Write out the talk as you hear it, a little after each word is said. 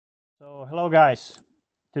So hello guys,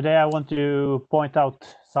 today I want to point out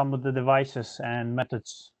some of the devices and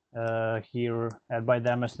methods here at By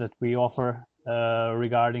Demes that we offer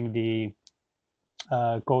regarding the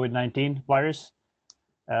COVID-19 virus.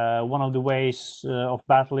 One of the ways of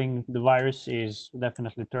battling the virus is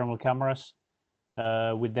definitely thermal cameras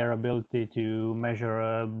with their ability to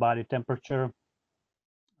measure body temperature,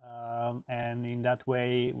 and in that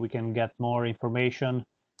way we can get more information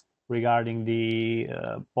regarding the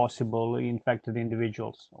possible infected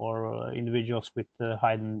individuals or individuals with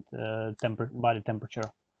heightened body temperature.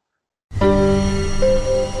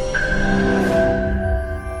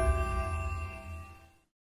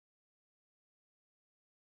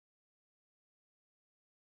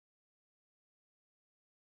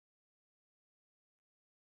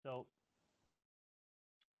 So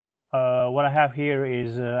what I have here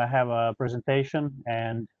is I have a presentation,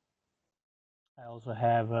 and I also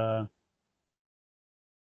have a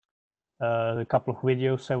couple of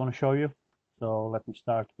videos I want to show you. So let me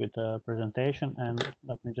start with the presentation, and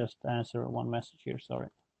let me just answer one message here. Sorry.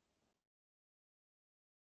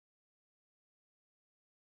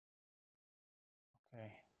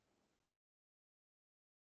 Okay.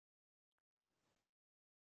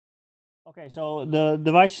 Okay, so the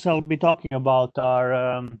devices I'll be talking about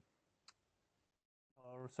are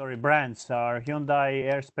brands are Hyundai,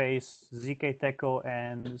 AIRSPACE, ZKTECO,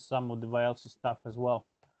 and some of the Valve stuff as well.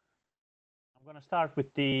 I'm going to start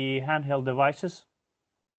with the handheld devices.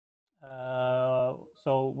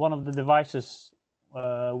 So one of the devices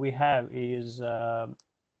we have is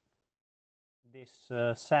this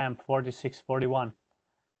SAM 4641.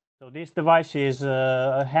 So this device is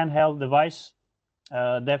a handheld device,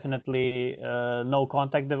 definitely no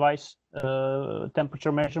contact device,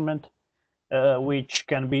 temperature measurement, which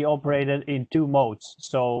can be operated in two modes.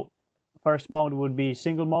 So first mode would be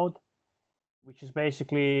single mode, which is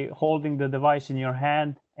basically holding the device in your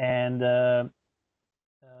hand and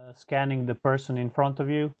scanning the person in front of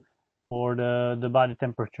you for the body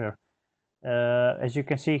temperature. As you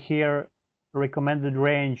can see here, recommended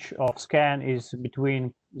range of scan is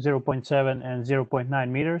between 0.7 and 0.9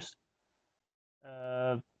 meters.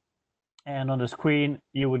 And on the screen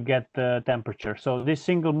you would get the temperature. So this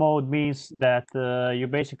single mode means that you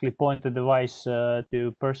basically point the device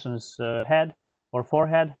to person's head or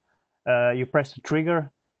forehead. You press the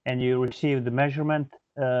trigger and you receive the measurement,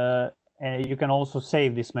 and you can also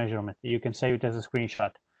save this measurement. You can save it as a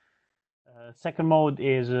screenshot. Second mode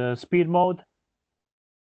is speed mode.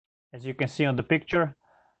 As you can see on the picture,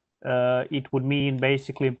 it would mean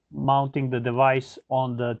basically mounting the device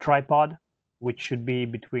on the tripod, which should be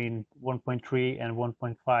between 1.3 and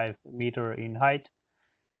 1.5 meter in height.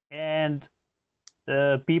 And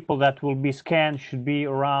the people that will be scanned should be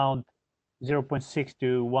around 0.6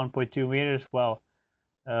 to 1.2 meters, well,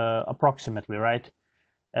 approximately, right?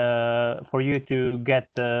 For you to get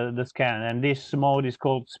the scan. And this mode is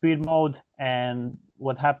called speed mode. And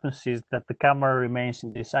what happens is that the camera remains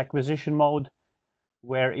in this acquisition mode,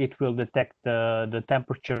 where it will detect the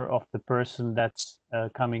temperature of the person that's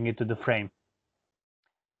coming into the frame.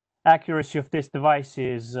 Accuracy of this device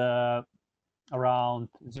is around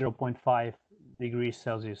 0.5 degrees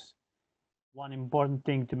Celsius. One important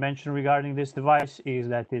thing to mention regarding this device is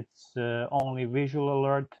that it's only visual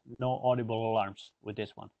alert, no audible alarms with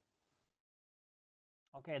this one.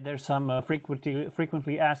 Okay, there's some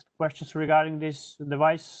frequently asked questions regarding this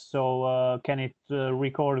device. So can it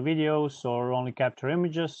record videos or only capture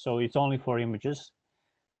images? So it's only for images.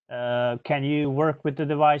 Can you work with the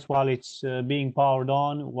device while it's being powered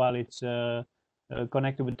on, while it's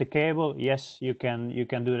connected with the cable? Yes, you can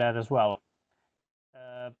do that as well.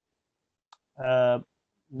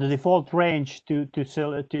 The default range to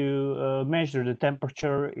measure the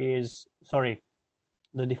temperature is,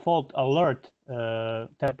 the default alert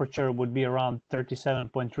temperature would be around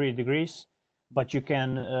 37.3 degrees, but you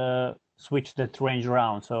can switch that range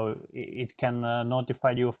around, so it can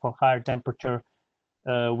notify you for higher temperature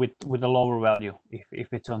with a lower value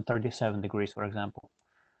if it's on 37 degrees, for example.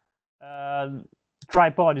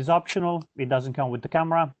 Tripod is optional. It doesn't come with the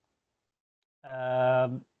camera.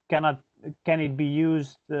 Can it be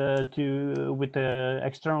used with the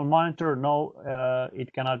external monitor? No,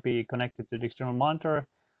 it cannot be connected to the external monitor.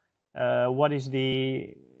 What is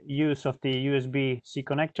the use of the USB-C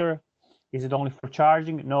connector? Is it only for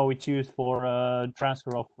charging? No, it's used for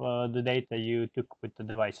transfer of the data you took with the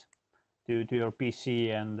device to your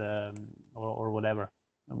PC and or whatever,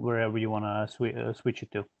 wherever you want to switch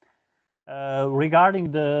it to.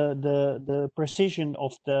 Regarding the precision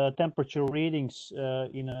of the temperature readings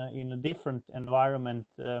in a different environment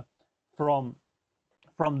from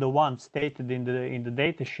the one stated in the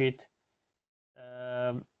data sheet,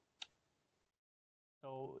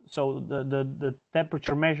 so the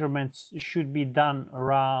temperature measurements should be done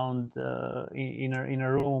around in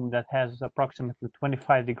a room that has approximately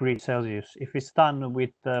 25 degrees Celsius. If it's done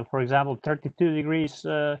with, for example, 32 degrees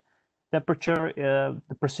temperature,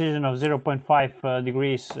 the precision of 0.5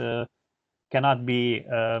 degrees cannot be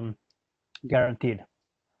guaranteed.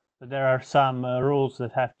 So there are some rules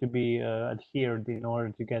that have to be adhered in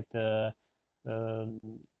order to get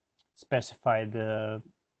specified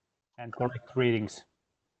and correct readings.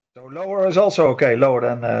 So lower is also okay, lower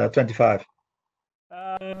than 25.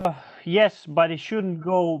 Yes, but it shouldn't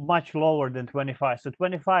go much lower than 25. So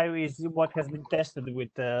 25 is what has been tested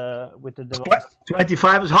with the device.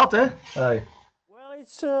 25 is hot, eh? Hey. Well,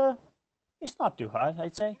 it's not too hot,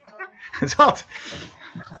 I'd say. It's hot.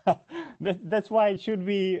 That's why it should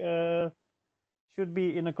be in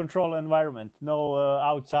a controlled environment, no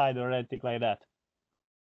outside or anything like that.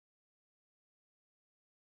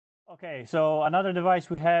 Okay, so another device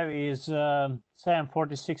we have is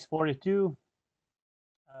SAM4642.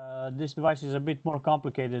 This device is a bit more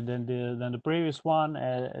complicated than the previous one.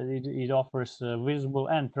 It offers visible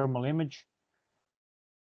and thermal image,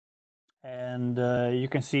 and you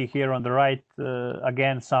can see here on the right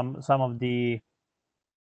again some of the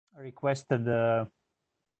requested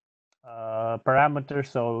parameters.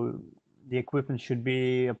 So the equipment should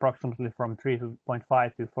be approximately from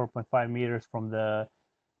 3.5 to 4.5 meters from the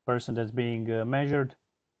person that's being measured,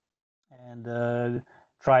 and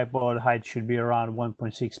tripod height should be around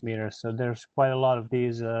 1.6 meters. So there's quite a lot of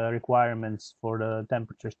these requirements for the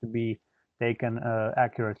temperatures to be taken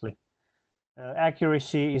accurately.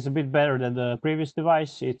 Accuracy is a bit better than the previous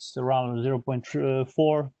device. It's around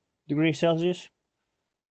 0.4 degrees Celsius.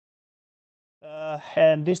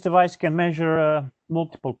 And this device can measure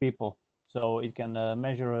multiple people. So it can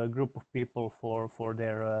measure a group of people for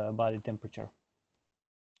their body temperature.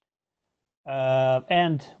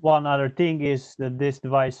 And one other thing is that this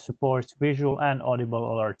device supports visual and audible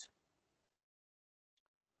alerts.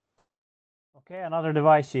 Okay, another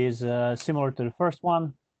device is similar to the first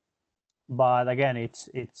one, but again, it's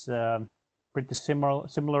pretty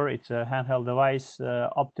similar. It's a handheld device.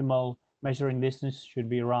 Optimal measuring distance should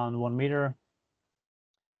be around 1 meter.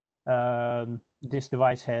 This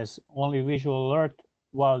device has only visual alert,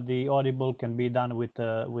 while the audible can be done with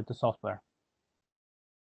the software.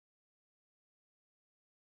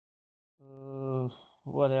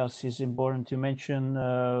 What else is important to mention?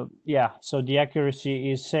 Yeah, so the accuracy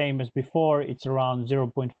is same as before. It's around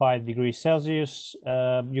 0.5 degrees Celsius.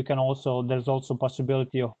 You can also, there's also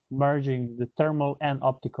possibility of merging the thermal and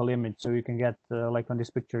optical image. So you can get, like on this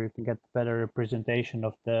picture, you can get better representation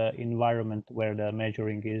of the environment where the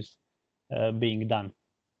measuring is being done.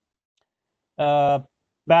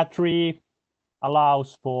 Battery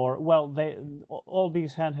allows for, well, all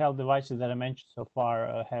these handheld devices that I mentioned so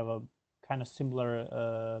far have a kind of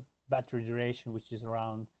similar battery duration, which is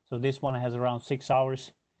around, so this one has around 6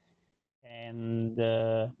 hours, and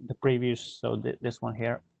the previous, so this one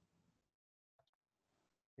here,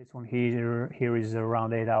 this one here is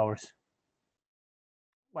around 8 hours.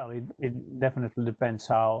 Well, it definitely depends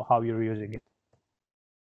how you're using it.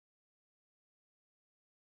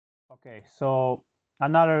 Okay, so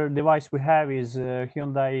another device we have is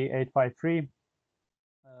Hyundai 853.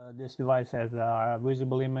 This device has a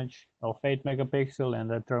visible image of 8 megapixel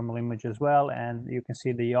and a thermal image as well, and you can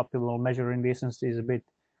see the optimal measuring distance is a bit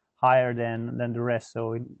higher than the rest,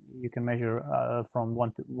 so you can measure from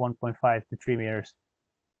 1.5 to 3 meters,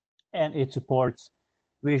 and it supports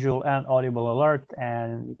visual and audible alert.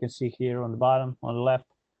 And you can see here on the bottom on the left,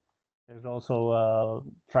 there's also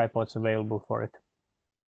tripods available for it.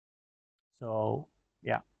 So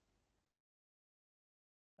yeah.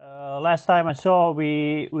 Last time I saw,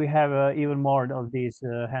 we have even more of these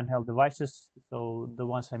handheld devices. So the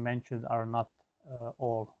ones I mentioned are not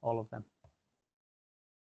all of them.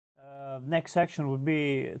 Next section would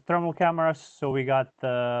be thermal cameras. So we got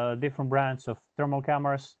different brands of thermal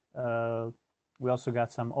cameras. We also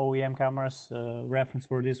got some OEM cameras. Reference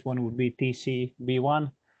for this one would be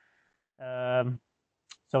TC-B1.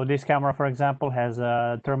 So this camera, for example, has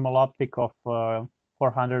a thermal optic of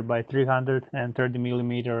 400 by 330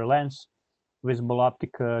 millimeter lens, visible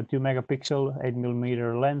optic 2 megapixel 8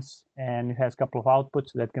 millimeter lens, and it has a couple of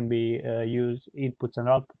outputs that can be used, inputs and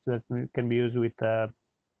outputs that can be used with to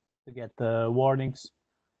get warnings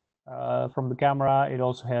from the camera. It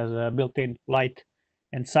also has a built-in light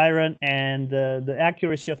and siren, and the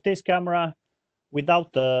accuracy of this camera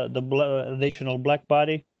without the additional black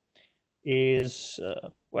body is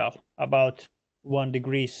well, about 1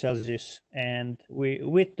 degree Celsius, and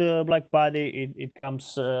with the black body it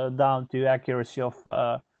comes down to accuracy of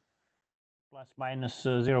plus minus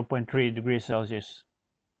 0.3 degrees Celsius.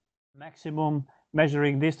 Maximum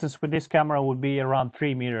measuring distance with this camera would be around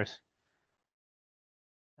 3 meters.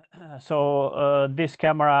 So this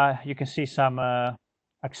camera, you can see some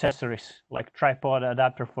accessories like tripod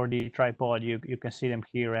adapter for the tripod. You can see them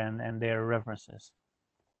here and their references.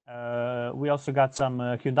 We also got some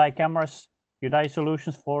HYUNDAI cameras, HYUNDAI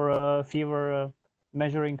solutions for fever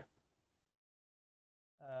measuring.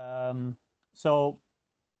 So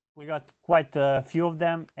we got quite a few of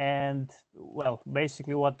them, and well,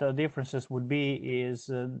 basically what the differences would be is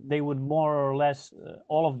they would more or less,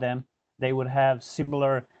 all of them, they would have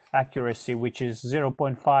similar accuracy, which is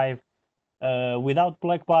 0.5 without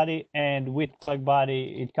black body, and with black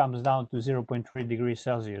body it comes down to 0.3 degrees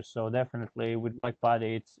Celsius. So definitely with black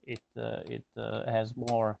body it has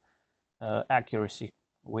more accuracy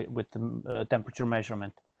with the temperature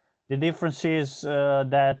measurement. The difference is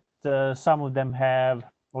that some of them have,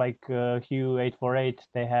 like HYU848,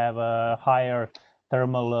 they have a higher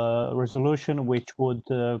thermal resolution, which would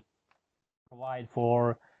provide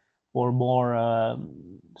for more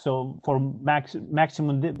so for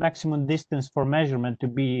maximum distance for measurement to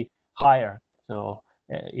be higher. So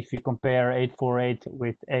if you compare 848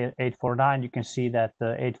 with 849, you can see that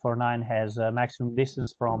 849 has a maximum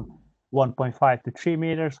distance from 1.5 to 3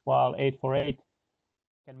 meters, while 848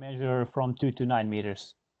 can measure from 2 to 9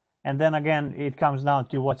 meters. And then again, it comes down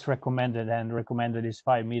to what's recommended, and recommended is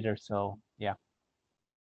 5 meters. So yeah.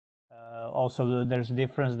 Also, there's a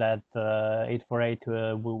difference that 848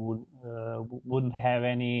 wouldn't have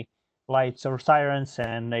any lights or sirens,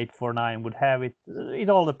 and 849 would have it. It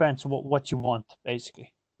all depends what you want,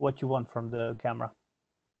 basically, what you want from the camera.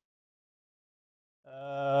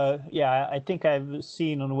 Yeah, I think I've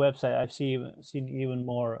seen on the website, I've seen even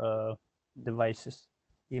more devices,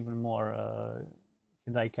 even more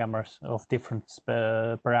HYUNDAI cameras of different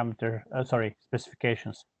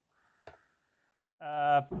specifications.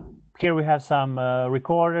 Here we have some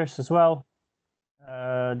recorders as well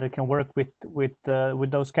that can work with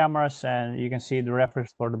those cameras, and you can see the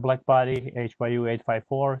reference for the black body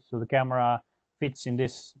HYU854. So the camera fits in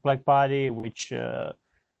this black body, which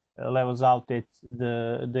levels out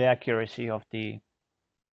the accuracy of the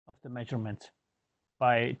measurement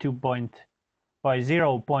by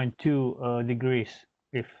 0.2 degrees,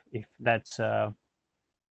 if that's of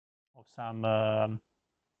some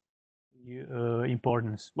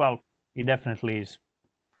importance. Well, it definitely is.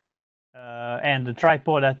 And the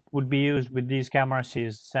tripod that would be used with these cameras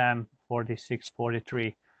is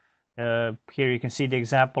SAM4643. Here you can see the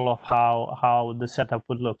example of how the setup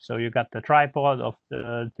would look. So you got the tripod of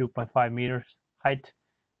the 2.5 meters height,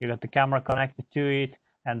 you got the camera connected to it,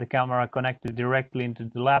 and the camera connected directly into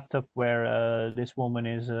the laptop where this woman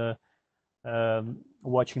is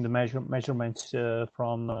watching the measurements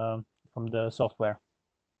from the software.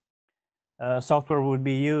 Software would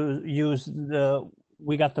be used.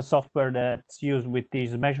 We got the software that's used with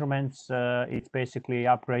these measurements. It's basically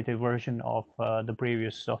upgraded version of the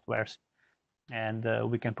previous softwares, and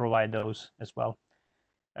we can provide those as well.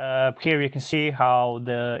 Here you can see how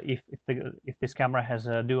if this camera has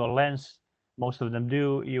a dual lens, most of them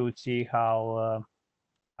do. You would see how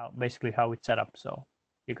basically how it's set up. So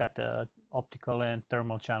you got the optical and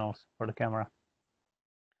thermal channels for the camera.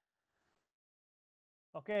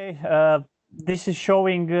 Okay, this is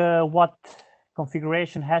showing what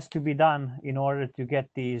configuration has to be done in order to get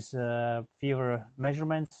these fever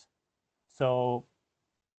measurements. So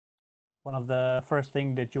one of the first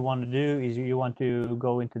thing that you want to do is you want to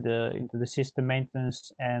go into the system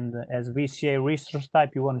maintenance, and as VCA resource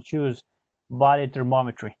type, you want to choose body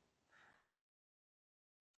thermometry.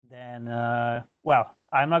 Then, well,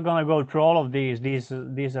 I'm not going to go through all of these. These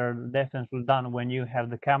are definitely done when you have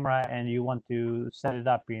the camera and you want to set it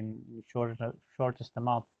up in shortest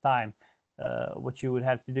amount of time. What you would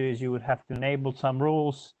have to do is you would have to enable some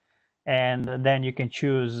rules, and then you can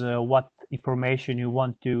choose what information you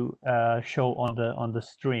want to show on the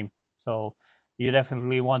stream. So you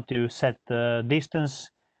definitely want to set the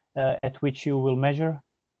distance at which you will measure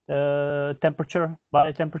the temperature,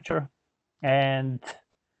 body temperature, and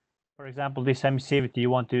for example, this emissivity, you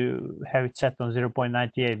want to have it set on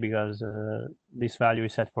 0.98 because this value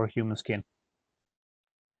is set for human skin.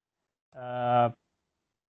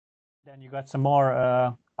 Then you got some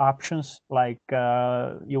more options, like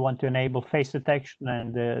you want to enable face detection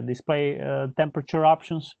and display temperature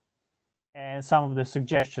options, and some of the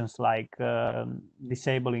suggestions like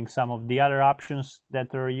disabling some of the other options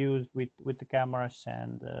that are used with the cameras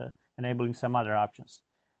and enabling some other options.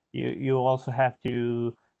 You also have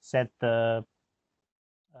to set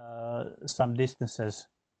some distances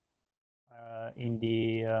in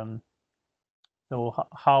the So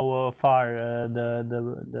how far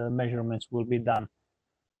the measurements will be done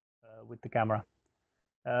with the camera.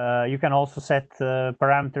 You can also set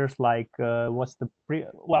parameters like what's the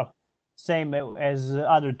same as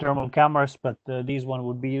other thermal cameras, but these one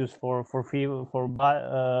would be used for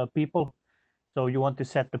people. So you want to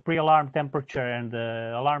set the pre-alarm temperature and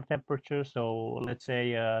the alarm temperature. So let's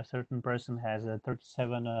say a certain person has a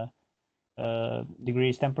 37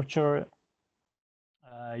 degrees temperature.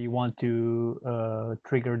 You want to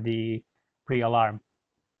trigger the pre-alarm.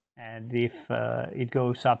 And if it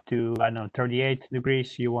goes up to, I don't know, 38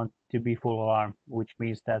 degrees, you want to be full alarm, which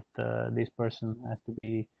means that this person has to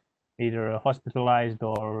be either hospitalized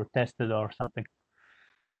or tested or something.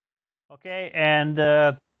 Okay, and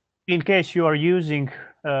in case you are using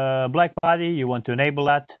black body, you want to enable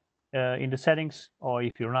that in the settings, or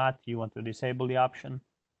if you're not, you want to disable the option.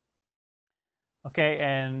 Okay,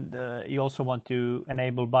 and you also want to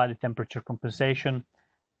enable body temperature compensation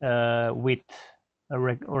with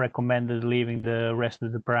recommended leaving the rest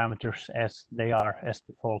of the parameters as they are as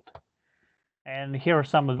default. And here are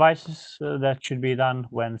some advices that should be done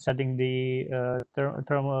when setting the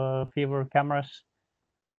thermal fever cameras.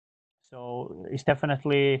 So it's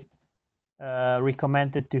definitely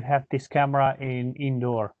recommended to have this camera in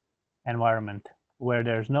indoor environment where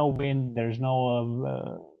there's no wind, there's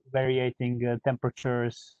no varying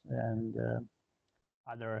temperatures and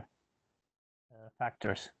other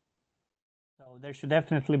factors. So there should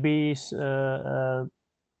definitely be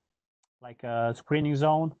like a screening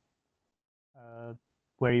zone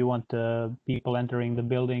where you want people entering the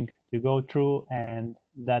building to go through, and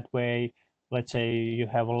that way, let's say you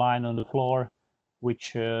have a line on the floor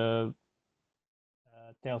which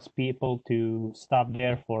tells people to stop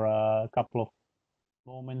there for a couple of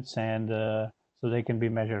moments, and so they can be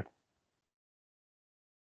measured.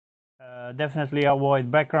 Definitely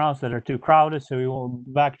avoid backgrounds that are too crowded, so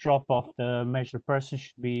the backdrop of the measured person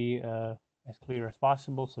should be as clear as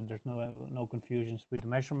possible, so there's no confusions with the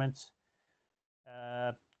measurements.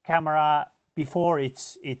 Camera, before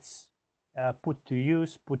it's put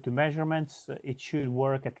to measurements, it should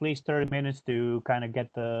work at least 30 minutes to kind of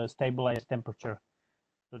get the stabilized temperature.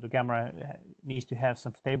 So the camera needs to have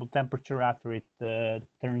some stable temperature after it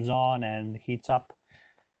turns on and heats up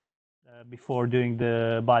before doing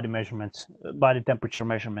the body temperature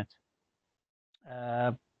measurements.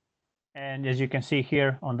 And as you can see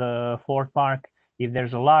here on the fourth mark, if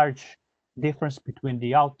there's a large difference between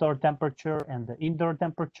the outdoor temperature and the indoor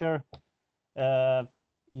temperature,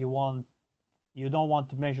 you don't want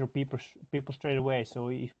to measure people straight away. So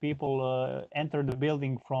if people enter the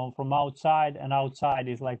building from outside, and outside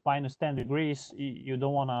is like -10 degrees, you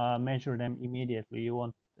don't want to measure them immediately. You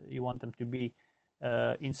want them to be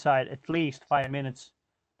inside at least 5 minutes,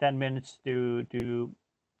 10 minutes to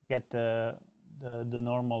get the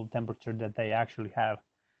normal temperature that they actually have.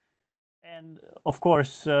 And of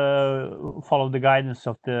course, follow the guidance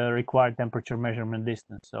of the required temperature measurement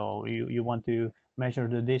distance. So you want to measure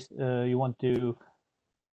you want to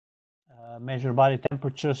measure body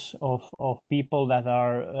temperatures of people that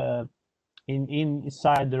are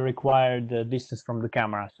inside the required distance from the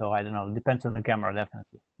camera. So I don't know, it depends on the camera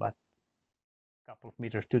definitely, but a couple of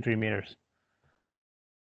meters, 2-3 meters.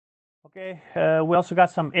 Okay, we also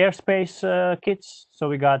got some AIRSPACE kits. So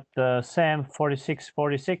we got SAM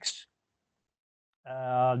 4646.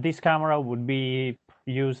 This camera would be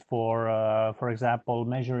used for example,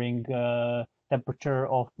 measuring temperature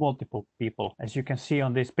of multiple people. As you can see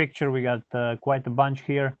on this picture, we got quite a bunch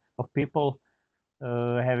here of people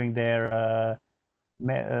having their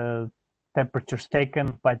temperatures taken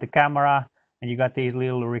by the camera, and you got these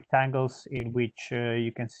little rectangles in which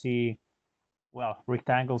you can see, well,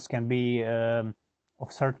 rectangles can be of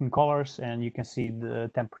certain colors, and you can see the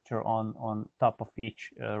temperature on top of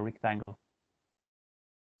each rectangle.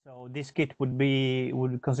 So this kit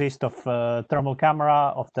would consist of a thermal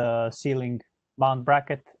camera, of the ceiling mount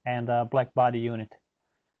bracket, and a black body unit.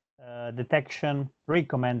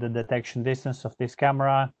 Recommended detection distance of this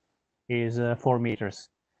camera is 4 meters.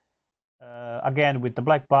 Again, with the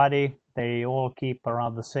black body, they all keep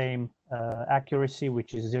around the same accuracy,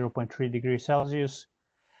 which is 0.3 degrees Celsius.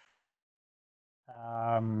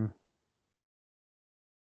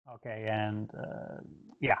 Okay, and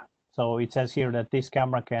yeah, so it says here that this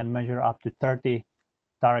camera can measure up to 30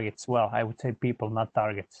 targets. Well, I would say people, not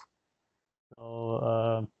targets.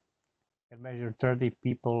 So can measure 30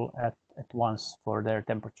 people at once for their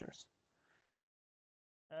temperatures.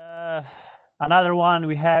 Another one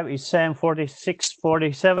we have is SAM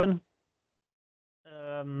 4647.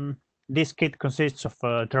 This kit consists of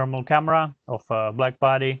a thermal camera, of a black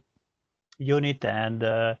body unit, and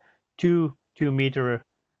 2 2-meter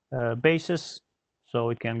bases, so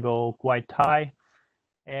it can go quite high.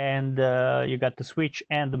 And you got the switch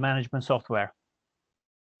and the management software.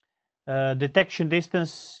 Detection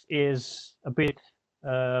distance is a bit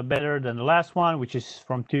better than the last one, which is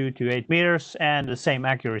from 2 to 8 meters, and the same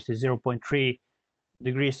accuracy, 0.3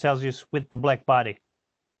 degrees Celsius with black body.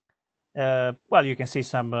 Well, you can see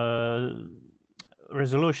some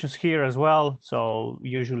resolutions here as well. So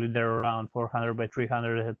usually they're around 400 by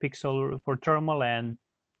 300 pixel for thermal and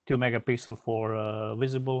 2 megapixel for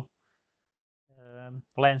visible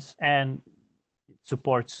lens, and it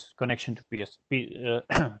supports connection to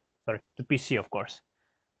to PC, of course,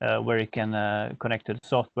 where you can connect to the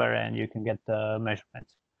software and you can get the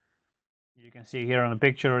measurements. You can see here on the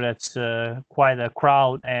picture that's quite a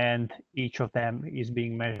crowd, and each of them is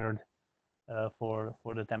being measured for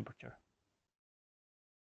the temperature.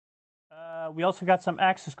 We also got some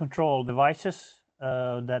access control devices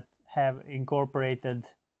that have incorporated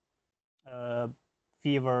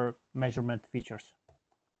fever measurement features.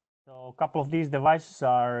 So a couple of these devices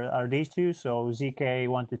are these two, so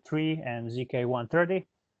ZK123 and ZK130.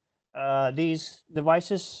 These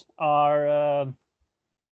devices are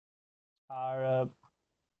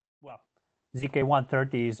well,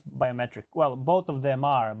 ZK130 is biometric. Well, both of them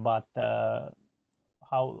are, but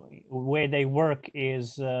how way they work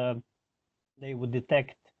is they would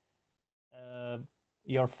detect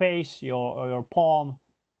your face, your palm,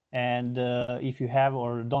 and if you have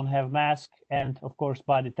or don't have mask, and of course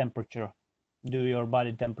body temperature. Do your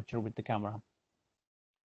body temperature with the camera.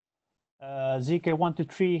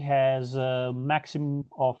 ZK123 has a maximum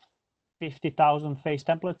of 50,000 face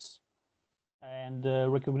templates, and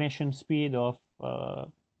recognition speed of a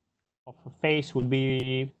face would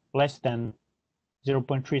be less than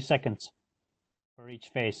 0.3 seconds for each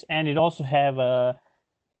face. And it also have a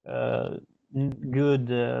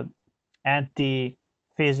good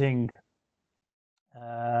anti-phasing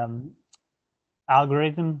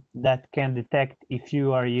algorithm that can detect if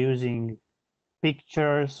you are using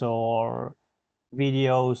pictures or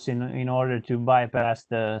videos in order to bypass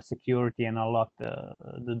the security and unlock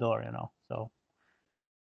the door, you know. So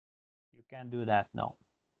you can do that now.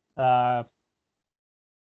 So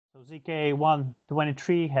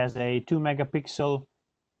ZK123 has a 2 megapixel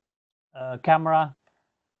camera,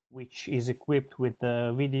 which is equipped with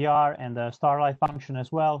the VDR and the starlight function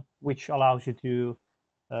as well, which allows you to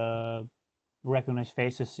recognize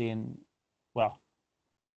faces in, well,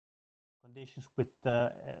 conditions with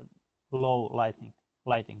low lighting.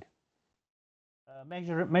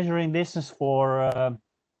 Measuring distance for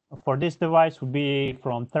this device would be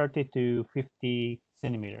from 30 to 50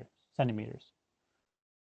 centimeters.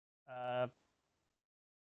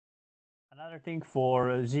 Another thing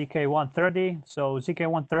for ZK130, so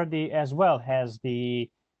ZK130 as well has the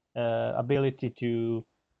ability to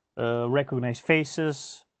recognize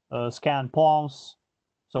faces, scan palms.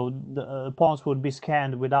 So the palms would be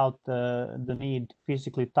scanned without the need to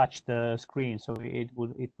physically touch the screen. So it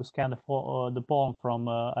would scan the palm from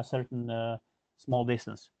a certain small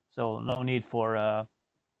distance. So no need for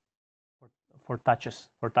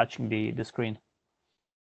touching the screen.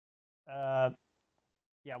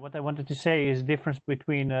 Yeah, what I wanted to say is difference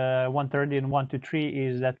between 130 and 123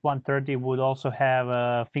 is that 130 would also have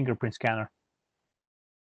a fingerprint scanner.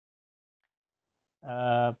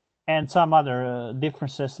 And some other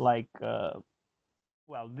differences like,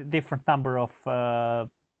 well, the different number of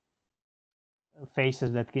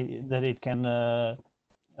faces that it can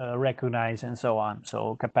recognize and so on.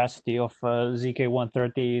 So capacity of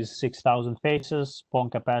ZK130 is 6,000 faces,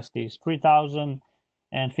 palm capacity is 3,000,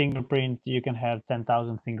 and fingerprint, you can have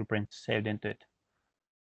 10,000 fingerprints saved into it.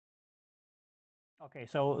 Okay,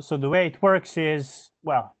 so the way it works is,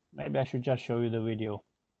 well, maybe I should just show you the video.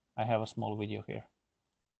 I have a small video here.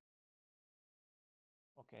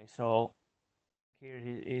 Okay, so here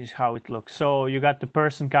is how it looks. So you got the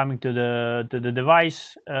person coming to the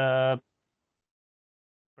device.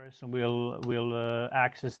 Person will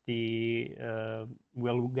access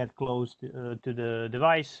will get close to the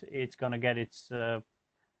device. It's gonna get its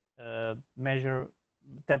measure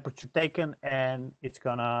temperature taken, and it's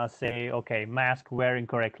gonna say, okay, mask wearing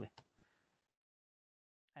correctly,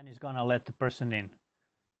 and it's gonna let the person in.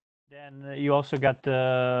 Then you also got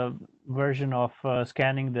the version of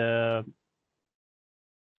scanning the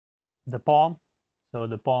palm. So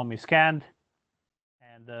the palm is scanned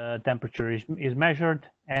and the temperature is measured,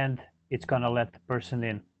 and it's gonna let the person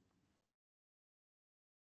in.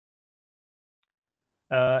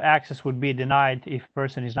 Access would be denied if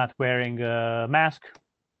person is not wearing a mask.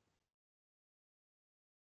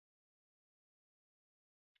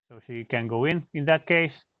 So she can go in that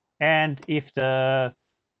case, And if the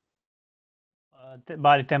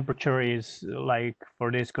body temperature is like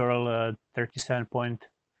for this girl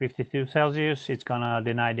 37.52 Celsius, it's gonna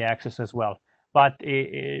deny the access as well. But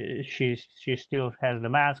she still has the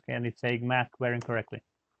mask, and it's saying mask wearing correctly.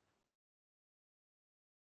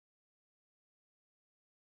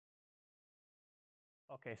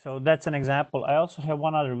 Okay, so that's an example. I also have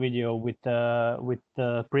one other video with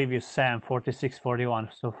the previous SAM 4641.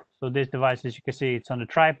 So this device, as you can see, it's on the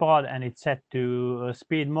tripod and it's set to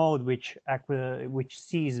speed mode, which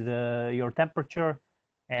sees your temperature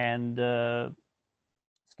and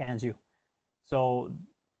scans you. So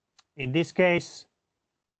in this case,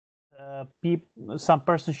 some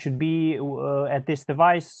person should be at this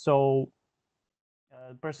device, so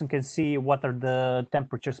the person can see what are the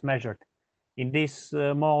temperatures measured. In this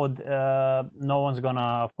mode, no one's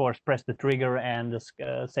gonna, of course, press the trigger and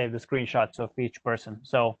save the screenshots of each person.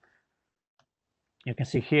 So you can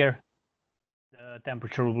see here, the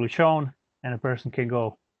temperature will be shown, and a person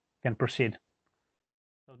can proceed.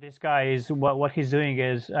 So this guy is what he's doing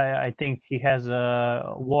is, I think he has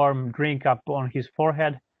a warm drink up on his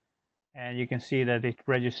forehead, and you can see that it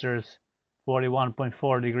registers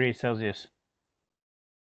 41.4 degrees Celsius.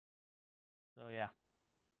 So yeah.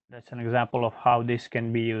 That's an example of how this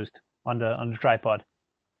can be used on the tripod.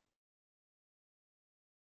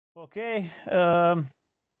 Okay.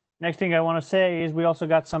 Next thing I want to say is we also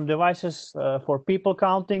got some devices for people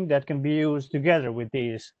counting that can be used together with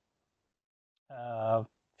these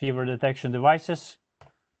fever detection devices.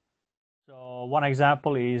 So one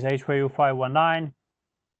example is HYU 519.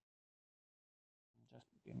 Just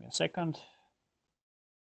give me a second.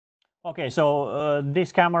 Okay, so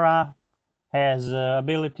this camera has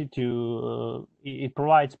ability to, it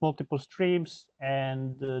provides multiple streams,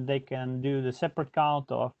 and they can do the separate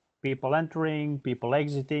count of people entering, people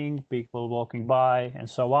exiting, people walking by, and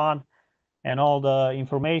so on. And all the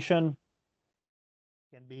information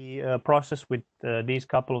can be processed with these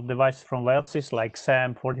couple of devices from Welsys, like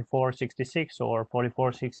SAM 4466 or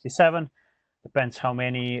 4467. Depends how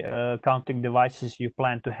many counting devices you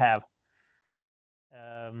plan to have.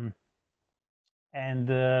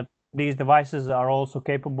 And these devices are also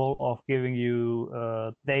capable of giving you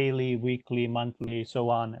daily, weekly, monthly, so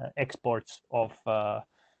on, exports of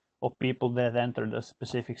people that enter the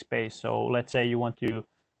specific space. So let's say you want to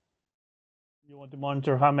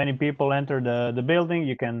monitor how many people enter the building.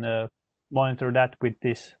 You can monitor that with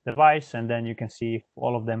this device, and then you can see if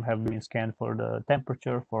all of them have been scanned for the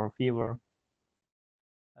temperature, for fever.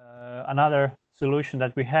 Another solution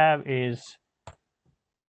that we have is,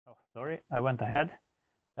 oh, sorry, I went ahead.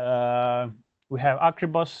 We have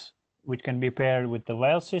AKRIBOS, which can be paired with the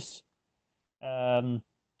Welsys.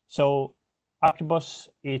 So AKRIBOS,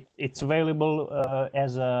 it's available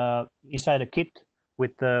as inside a kit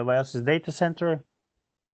with the Welsys data center.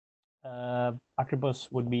 AKRIBOS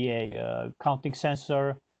would be a counting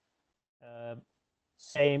sensor,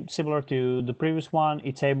 similar to the previous one.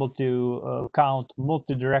 It's able to count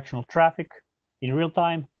multi-directional traffic in real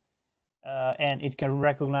time. And it can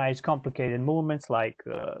recognize complicated movements, like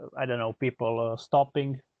I don't know, people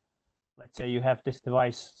stopping. Let's say you have this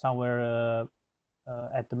device somewhere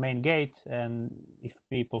at the main gate, and if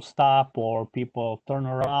people stop or people turn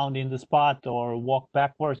around in the spot or walk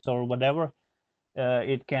backwards or whatever,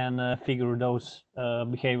 it can figure those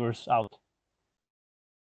behaviors out.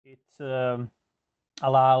 It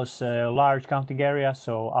allows a large counting area,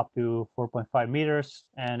 so up to 4.5 meters,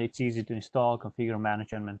 and it's easy to install, configure,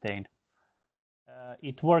 manage, and maintain.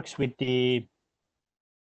 It works with with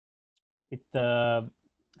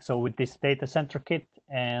this data center kit,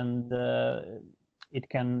 and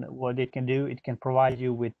what it can do, it can provide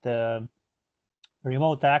you with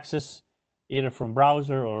remote access, either from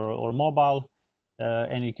browser or mobile,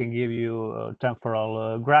 and it can give you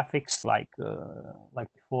temporal graphics like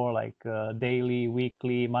before, like daily,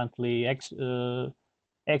 weekly, monthly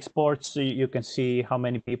exports. So you can see how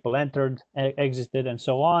many people entered, exited, and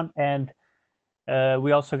so on. And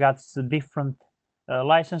we also got different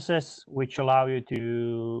licenses which allow you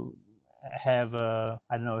to have, I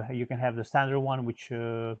don't know, you can have the standard one, which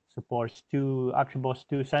supports AKRIBOS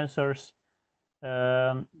 2 sensors.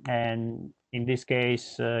 And in this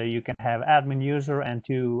case, you can have admin user and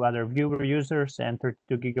 2 other viewer users and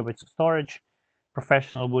 32 gigabytes of storage.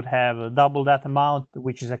 Professional would have double that amount,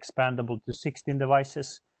 which is expandable to 16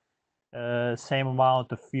 devices. Same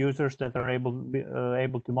amount of users that are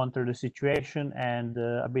able to monitor the situation, and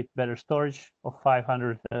a bit better storage of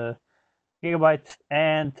 500 gigabytes.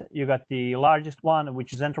 And you got the largest one,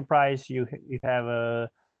 which is enterprise. You have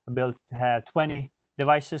ability to have 20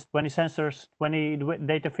 devices, 20 sensors, 20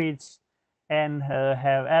 data feeds, and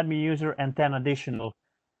have admin user and 10 additional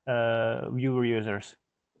viewer users.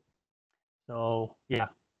 So yeah,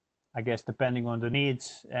 I guess depending on the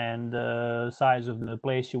needs and the size of the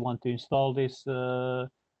place you want to install this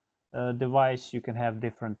device, you can have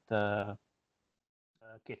different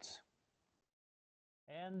kits.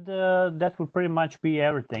 And that would pretty much be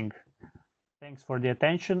everything. Thanks for the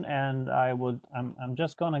attention, and I'm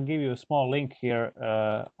just gonna give you a small link here.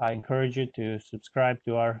 I encourage you to subscribe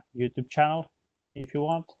to our YouTube channel if you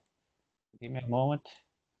want. Give me a moment.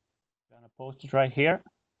 I'm gonna post it right here.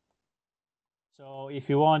 So if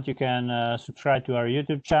you want, you can subscribe to our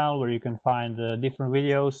YouTube channel where you can find different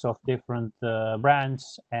videos of different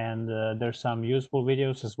brands, and there's some useful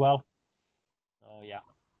videos as well. So yeah,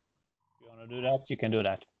 if you want to do that, you can do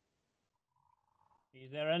that.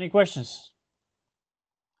 Is there any questions?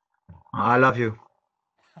 I love you.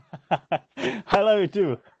 I love you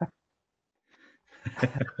too.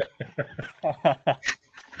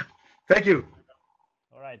 Thank you.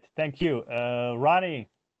 All right, thank you. Ronnie,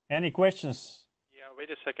 any questions? Yeah,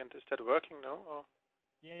 wait a second. Is that working now? Or?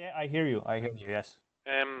 Yeah, I hear you. I hear you, yes.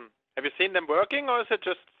 Have you seen them working, or is it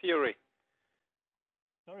just theory?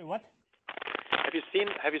 Sorry, what? Have you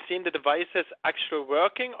seen the devices actually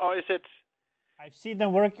working, or is it? I've seen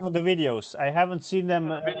them working on the videos. I haven't seen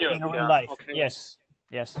them in real life. Okay. Yes,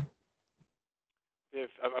 yes.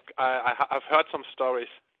 I've heard some stories.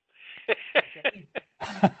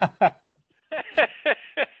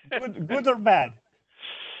 Good or bad?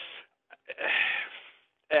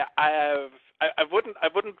 I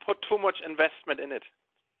wouldn't put too much investment in it.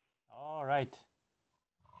 All right.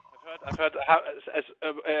 I've heard how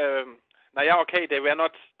okay, they were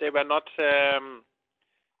not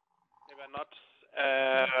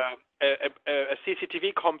a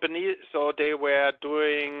CCTV company, so they were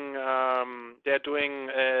doing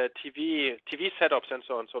TV setups and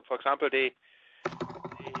so on. So, for example, they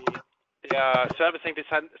are servicing the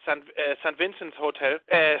St. Vincent's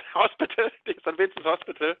Hospital, the St. Vincent's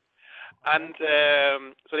Hospital, and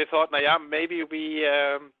so they thought, maybe we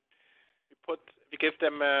give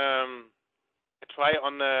them a try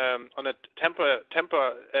on a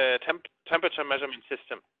temperature measurement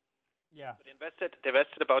system. Yeah. So they invested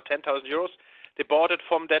about 10,000 euros. They bought it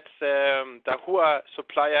from that Dahua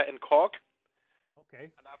supplier in Cork. Okay.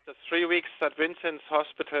 And after 3 weeks, St. Vincent's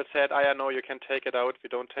Hospital said, "I know you can take it out. We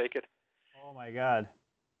don't take it." Oh my God.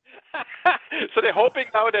 So they're hoping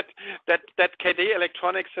now that KD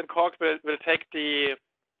Electronics in Cork will take the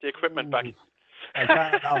equipment back. I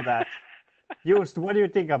can't know that. Joost, what do you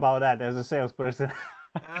think about that as a salesperson?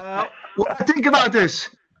 What I think about this,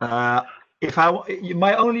 my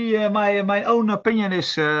own opinion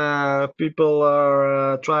is people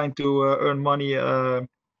are trying to earn money over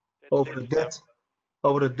the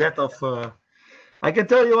debt of. I can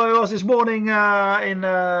tell you, I was this morning I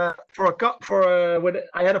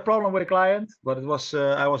had a problem with a client, but it was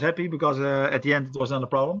I was happy because at the end it was not a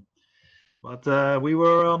problem. But we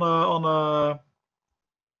were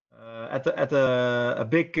at a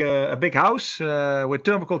big house with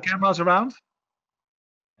thermal cameras around,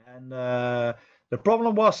 and the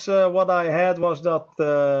problem was what I had was that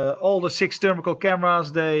all the 6 thermal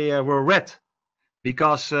cameras, they were red.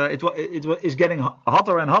 Because it's getting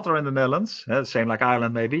hotter and hotter in the Netherlands. Same like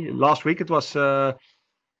Ireland, maybe. Last week it was, I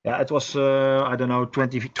don't know,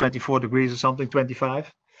 24 degrees or something, 25. All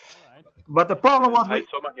right. But the problem what we,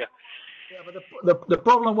 but the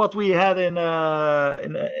problem what we had at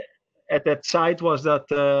that site was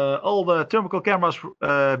that all the thermal cameras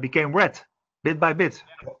became red, bit by bit.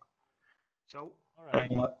 So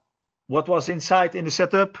what was inside in the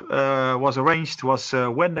setup was arranged was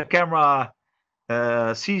when the camera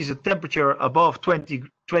sees a temperature above 20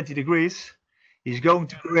 degrees, he's going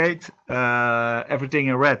to create everything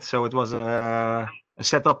in red. So it was a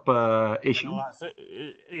setup issue.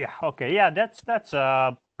 Yeah. Okay. Yeah. That's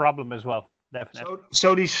a problem as well. Definitely.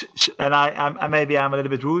 So these, and I maybe I'm a little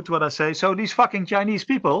bit rude what I say. So these fucking Chinese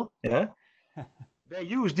people, yeah, they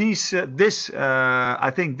use these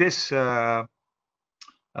I think this rule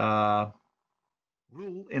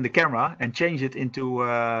in the camera and change it into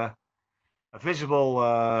a visible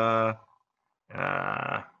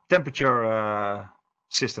temperature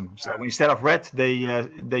system. So instead of red,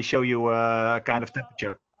 they show you a kind of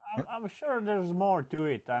temperature. I'm sure there's more to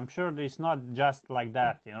it. I'm sure it's not just like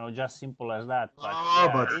that, just simple as that.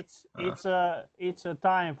 But, it's a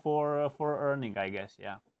time for earning, I guess.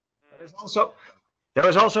 Yeah. There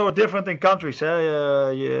is also a different in countries.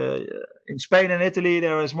 In Spain and Italy,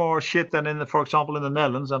 there is more shit than for example, in the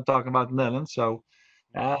Netherlands. I'm talking about the Netherlands. So.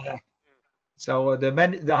 So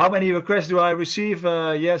how many requests do I receive?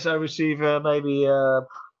 Yes, I receive maybe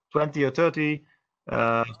 20 or 30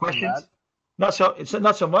 questions. It's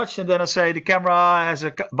not so much, and then I say the camera has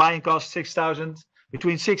a buying cost 6,000,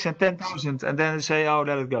 between 6 and 10,000, and then I say, oh,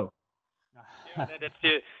 let it go. Yeah,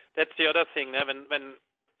 that's the other thing. When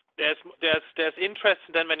there's interest,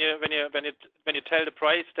 and then when you tell the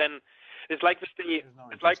price, then it's like with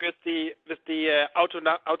the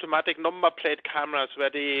automatic number plate cameras where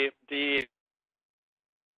the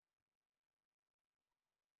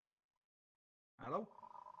Hello,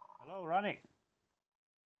 Ronnie.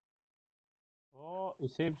 Oh,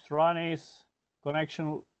 it seems Ronnie's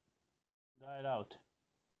connection died out.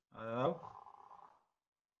 I don't know.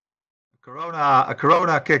 A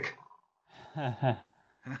corona kick. I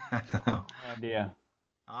don't know. Oh dear.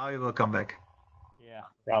 Oh, he will come back. Yeah,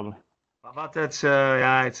 probably. But that's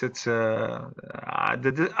yeah, it's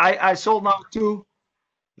I sold now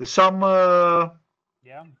some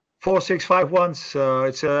Yeah. 4651s. So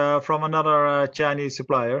it's from another Chinese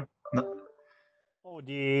supplier. Oh,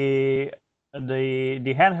 the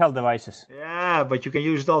handheld devices. Yeah, but you can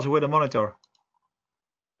use it also with a monitor.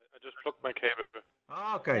 I just plugged my cable.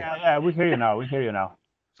 Oh, okay. Yeah, we hear you now. We hear you now.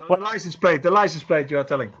 So the license plate you are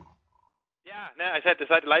telling. Yeah, no, I said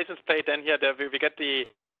the license plate. Then here we get the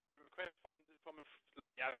from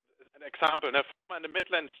an example. Now, in the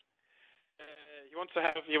Midlands, he wants to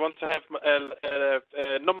have a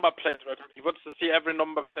number plate. He wants to see every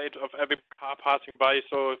number plate of every car passing by.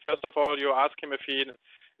 So first of all, you ask him if he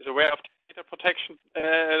is aware of data protection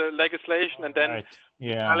legislation, and then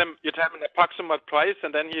you tell him an approximate price,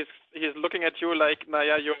 and then he's looking at you like,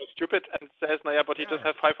 "Naya, you're stupid," and says, "Naya, but he just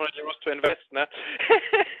has 500 euros to invest." Nah?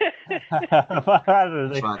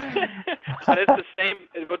 And it's the same.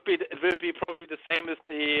 It will be probably the same as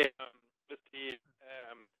the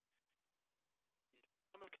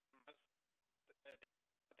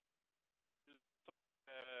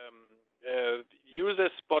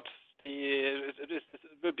users, but it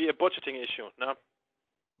will be a budgeting issue. No.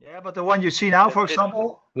 Yeah, but the one you see now, for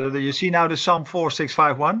example, you see now the SAM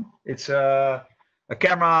 4651. It's a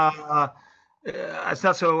camera. It's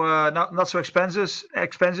not so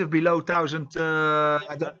expensive, below 1,000. I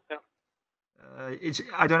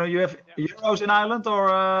don't know. You have euros in Ireland or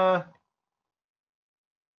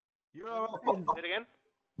euro? Say it again.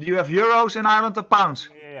 Do you have euros in Ireland or pounds?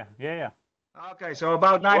 Yeah. Okay, so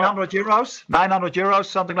about 900 euros. 900 euros,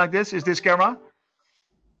 something like this. Is this camera?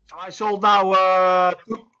 So I sold now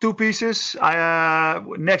two pieces.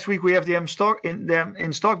 Next week we have them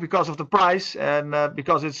in stock because of the price and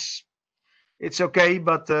because it's okay,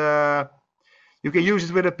 but you can use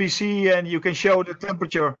it with a PC and you can show the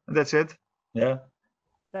temperature. And that's it. Yeah.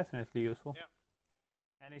 Definitely useful. Yeah.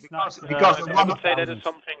 And it's because I would say that is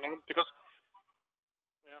something because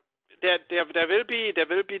there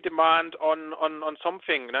will be demand on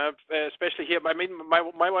something, especially here. I mean,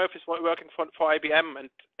 my wife is working for IBM, and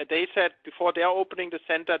they said before they are opening the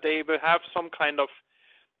center, they will have some kind of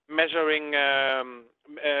measuring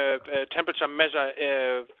temperature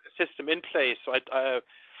measure system in place. So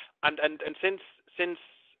and since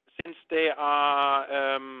they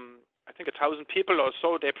are I think 1,000 people or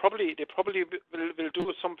so, they probably will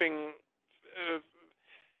do something.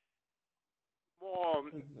 More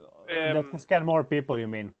that can scan more people, you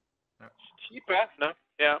mean? Cheaper, no?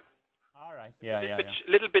 Yeah. All right. Yeah.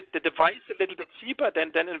 Little bit the device a little bit cheaper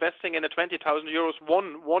than investing in a 20,000 euros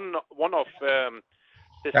one-off system.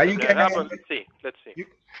 Yeah, you can. Let's see.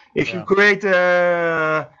 If you create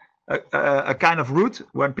a kind of route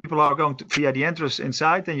when people are going via the entrance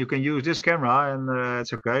inside, then you can use this camera, and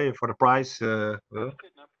it's okay for the price. Yeah.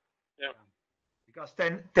 Because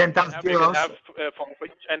 10,000 euros. Have for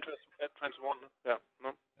each entrance one. Yeah.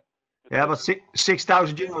 No. Yeah, but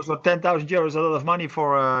 6,000 euros or 10,000 euros is a lot of money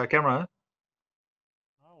for a camera.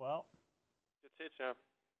 Oh well. That's it. Yeah.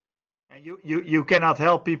 And you cannot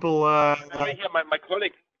help people. Barry here, my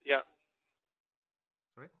colleague. Yeah.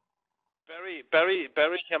 Sorry. Barry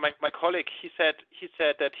here, my colleague. He said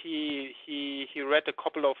that he read a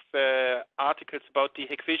couple of articles about the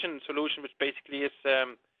Hikvision solution, which basically is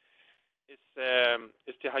the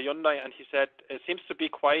HYUNDAI, and he said it seems to be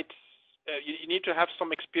quite. You need to have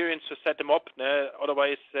some experience to set them up.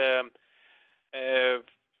 Otherwise, he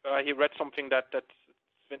read something that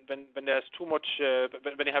when there's too much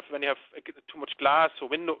when you have too much glass or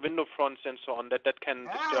window fronts and so on, that can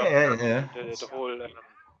disturb the whole.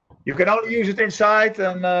 You can only use it inside,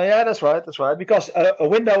 and yeah, that's right, because a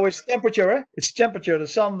window is temperature. It's temperature. The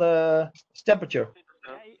sun, it's temperature.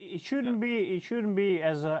 It shouldn't be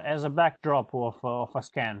as a backdrop of a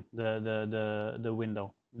scan. The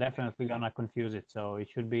window definitely gonna confuse it. So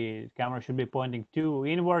camera should be pointing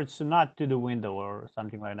inwards, not to the window or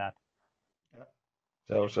something like that. Yeah.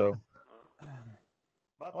 So.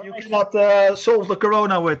 But All you right. cannot solve the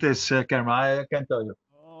corona with this camera. I can tell you.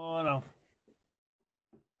 Oh no.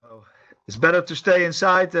 Oh, it's better to stay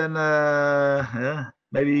inside and yeah.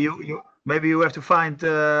 Maybe you have to find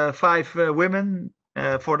 5 women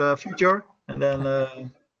for the future and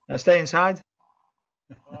then stay inside.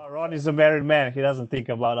 Ron is a married man. He doesn't think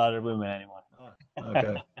about other women anymore.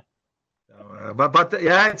 Okay. So, but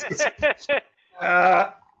yeah,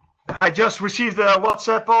 I just received a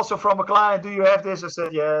WhatsApp also from a client. Do you have this? I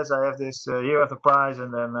said yes, I have this. Here you have the price,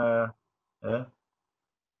 and then yeah.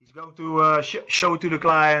 He's going to show to the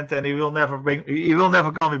client, and he will never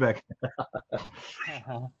call me back.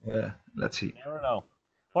 Yeah, let's see. Never know.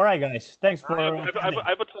 All right, guys. Thanks for.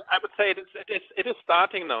 I would say it is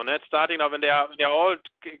starting now. It's starting now when they are all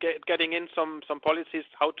getting in some policies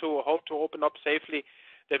how to open up safely.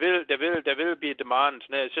 There will be demand.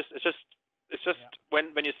 It's just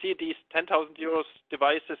when you see these 10,000 euros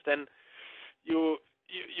devices, then you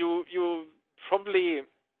probably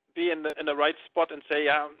be in the right spot and say,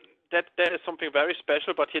 yeah, that is something very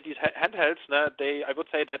special. But here these handhelds, I would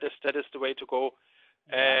say that is the way to go.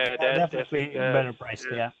 Definitely better price.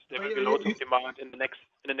 Yeah. There will be loads of demand in the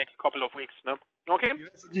next couple of weeks. No, okay.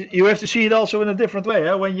 You have to see it also in a different way.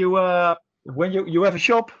 Huh? When you have a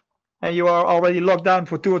shop and you are already locked down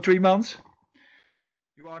for 2 or 3 months,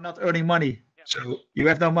 you are not earning money. So you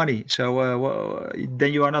have no money. So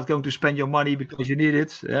then you are not going to spend your money because you need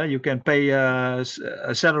it. Yeah, you can pay a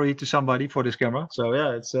salary to somebody for this camera. So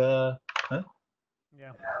yeah, it's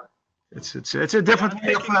Yeah. It's a different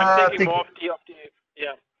way of thinking. More of the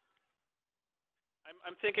yeah.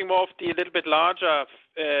 I'm thinking more of the little bit larger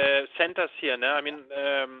centers here. No? I mean,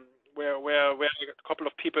 where a couple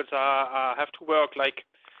of people have to work. Like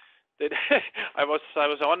I was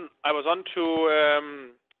on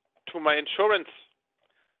to my insurance,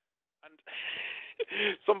 and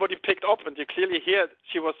somebody picked up, and you clearly hear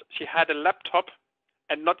she had a laptop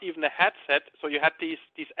and not even a headset. So you had these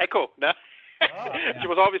echo. No? She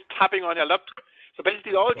was always tapping on her laptop. So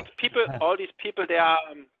basically, all these people,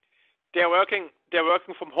 they're working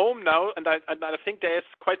from home now, and I think there is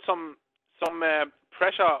quite some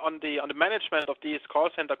pressure on the management of these call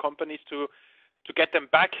center companies to get them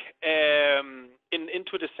back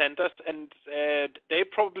into the centers, and they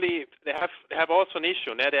have also an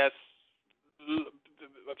issue. There's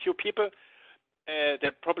a few people.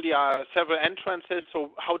 There probably are several entrances.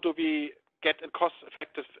 So how do we get a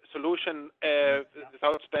cost-effective solution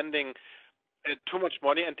without spending too much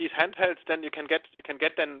money? And these handhelds, then you can get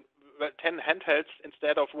then 10 handhelds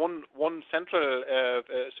instead of one central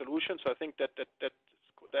solution. So I think that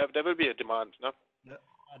there will be a demand. No? Yeah,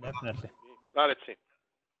 definitely. Now let's see.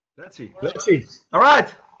 Let's see. All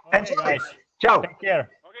right. Okay, guys. Ciao. Take care.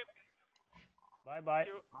 Okay. Bye.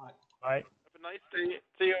 You. Bye. Have a nice day.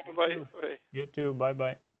 See you. Bye. You too.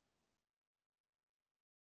 Bye.